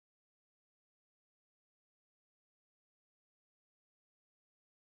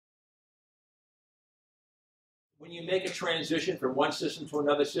when you make a transition from one system to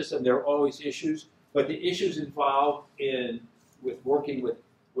another system, there are always issues, but the issues involved with working with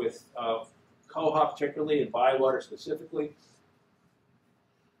Koha particularly and Bywater specifically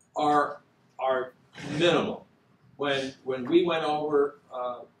are minimal. When we went over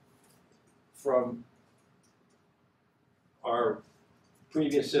from our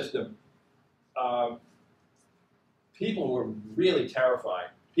previous system, people were really terrified.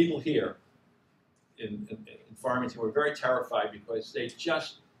 People here in Farmington were very terrified because they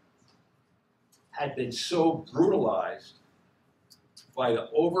just had been so brutalized by the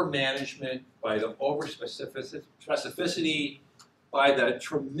over-management, by the over-specificity, by the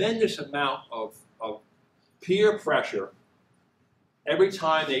tremendous amount of peer pressure every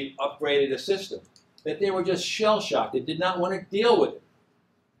time they upgraded a system, that they were just shell-shocked. They did not want to deal with it.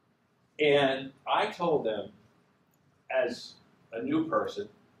 And I told them, as a new person,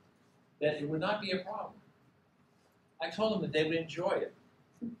 that it would not be a problem. I told them that they would enjoy it.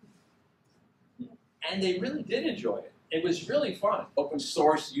 And they really did enjoy it. It was really fun. Open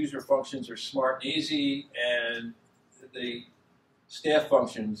source user functions are smart and easy, and the staff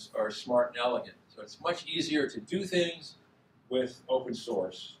functions are smart and elegant. So it's much easier to do things with open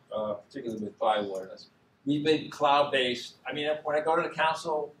source, particularly with Bywater. We've been cloud-based. I mean, when I go to the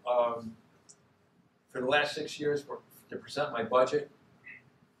council for the last 6 years to present my budget,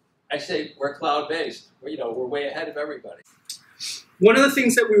 I say we're cloud-based. We're way ahead of everybody. One of the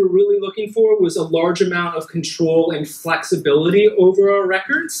things that we were really looking for was a large amount of control and flexibility over our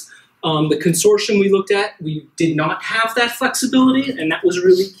records. The consortium we looked at, we did not have that flexibility, and that was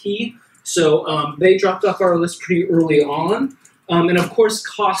really key. So they dropped off our list pretty early on. And of course,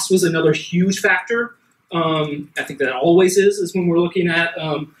 cost was another huge factor. I think that always is when we're looking at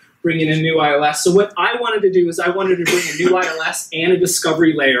bringing in new ILS. So what I wanted to do is I wanted to bring a new ILS and a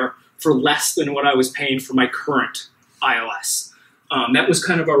discovery layer for less than what I was paying for my current ILS. That was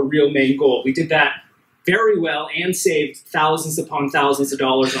kind of our real main goal. We did that very well and saved thousands upon thousands of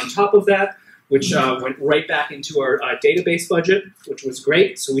dollars on top of that, which went right back into our database budget, which was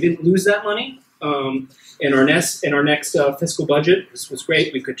great. So we didn't lose that money. In our next fiscal budget, this was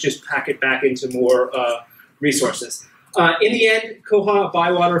great. We could just pack it back into more resources. In the end, Koha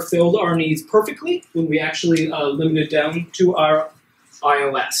Bywater filled our needs perfectly when we actually limited down to our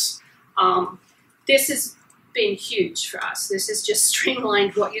ILS. This has been huge for us. This has just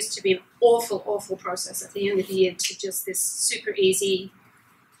streamlined what used to be an awful, awful process at the end of the year to just this super easy,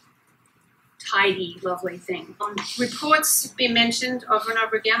 tidy, lovely thing. Reports have been mentioned over and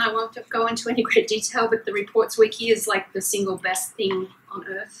over again. I won't go into any great detail, but the reports wiki is like the single best thing on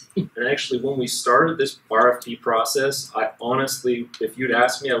earth. And actually, when we started this RFP process, I honestly, if you'd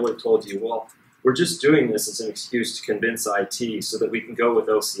asked me, I would have told you, well, we're just doing this as an excuse to convince IT so that we can go with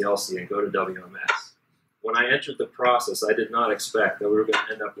OCLC and go to WMS. When I entered the process, I did not expect that we were going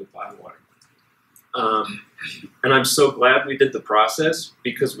to end up with Bywater. And I'm so glad we did the process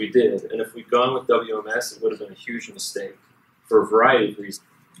because we did. And if we'd gone with WMS, it would have been a huge mistake for a variety of reasons.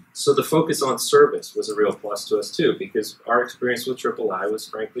 So the focus on service was a real plus to us too, because our experience with III was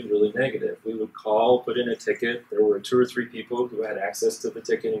frankly really negative. We would call, put in a ticket. There were 2 or 3 people who had access to the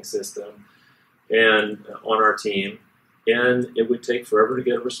ticketing system and on our team. And it would take forever to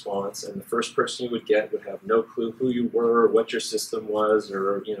get a response, and the first person you would get would have no clue who you were, what your system was,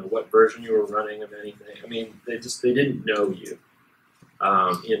 or what version you were running of anything. I mean, they didn't know you.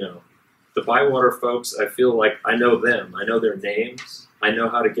 The Bywater folks, I feel like I know them. I know their names. I know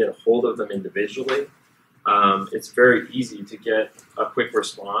how to get a hold of them individually. It's very easy to get a quick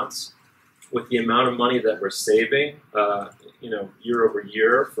response. With the amount of money that we're saving, year over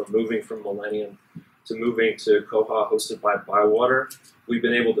year, from moving from Millennium to moving to Koha hosted by Bywater, we've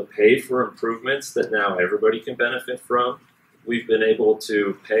been able to pay for improvements that now everybody can benefit from. We've been able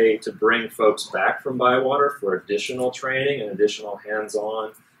to pay to bring folks back from Bywater for additional training and additional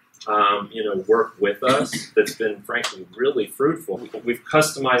hands-on, work with us that's been, frankly, really fruitful. We've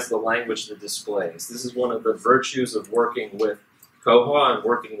customized the language that displays. This is one of the virtues of working with Koha and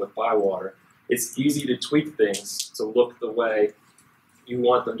working with Bywater. It's easy to tweak things to look the way you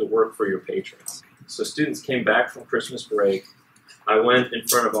want them to work for your patrons. So students came back from Christmas break. I went in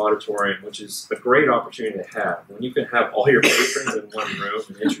front of auditorium, which is a great opportunity to have. When you can have all your patrons in one room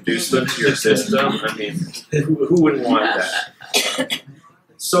and introduce them to your system, I mean, who wouldn't want that?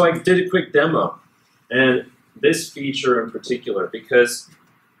 So I did a quick demo. And this feature in particular, because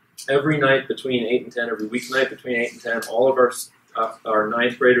every night between 8 and 10, every weeknight between 8 and 10, all of our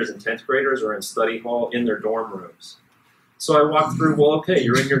 9th graders and 10th graders are in study hall in their dorm rooms. So I walked through, well, okay,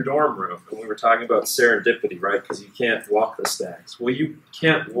 you're in your dorm room. And we were talking about serendipity, right? Because you can't walk the stacks. Well, you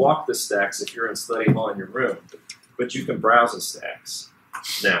can't walk the stacks if you're in study hall in your room. but you can browse the stacks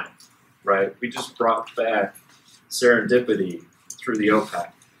now, right? We just brought back serendipity through the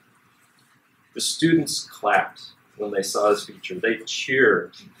OPAC. The students clapped when they saw this feature. They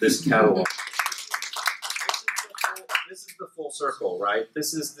cheered this catalog. This is the full circle, right?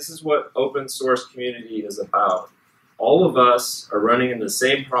 This is what open source community is about. All of us are running into the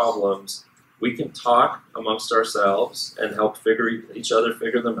same problems. We can talk amongst ourselves and help each other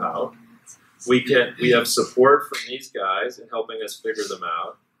figure them out. We have support from these guys in helping us figure them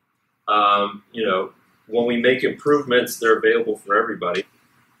out. When we make improvements, they're available for everybody.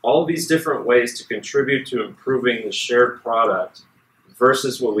 All these different ways to contribute to improving the shared product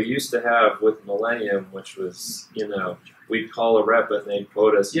versus what we used to have with Millennium, which was, we'd call a rep and they'd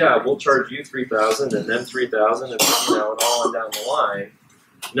quote us, yeah, we'll charge you $3,000 and then $3,000 and all on down the line.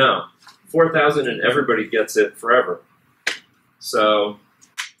 No, $4,000 and everybody gets it forever. So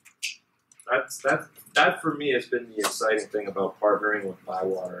that for me has been the exciting thing about partnering with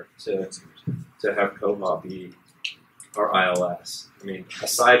Bywater to have Koha be our ILS. I mean,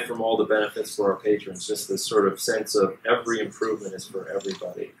 aside from all the benefits for our patrons, just this sort of sense of every improvement is for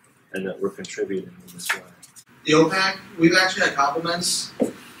everybody and that we're contributing in this way. The OPAC, we've actually had compliments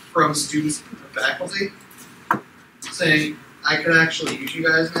from students and faculty saying, I can actually use you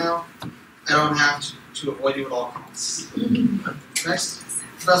guys now. I don't have to avoid you at all costs. Next,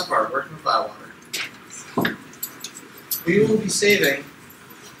 the best part, working with Bywater. We will be saving,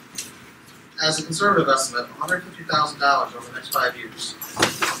 as a conservative estimate, $150,000 over the next 5 years,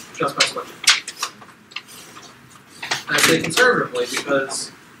 just by switching. And I say conservatively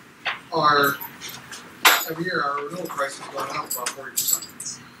because every year our renewal price is going up about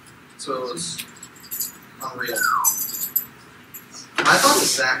 40%. So it's unreal. I thought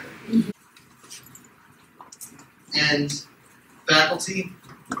exactly. And faculty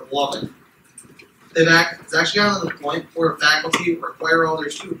love it. It's actually gotten to the point where faculty require all their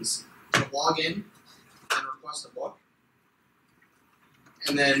students to log in and request a book.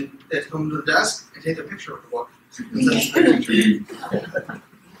 And then they have to come to the desk and take a picture of the book.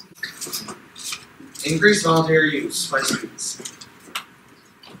 Increased voluntary use by students.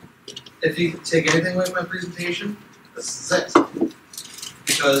 If you take anything away from my presentation, this is it.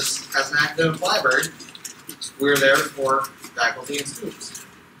 Because as an academic library, we're there for faculty and students.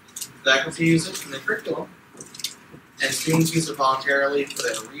 Faculty use it in the curriculum, and students use it voluntarily for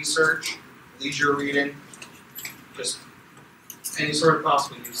their research, leisure reading, just any sort of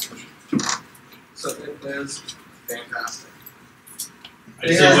possible usage. So it is fantastic. I'd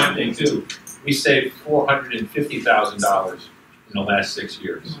say one thing too. We saved $450,000 in the last 6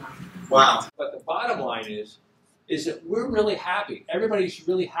 years. Wow. But the bottom line is that we're really happy. Everybody's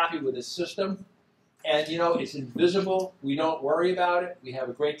really happy with this system. And, it's invisible. We don't worry about it. We have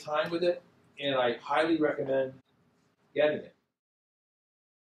a great time with it. And I highly recommend getting it.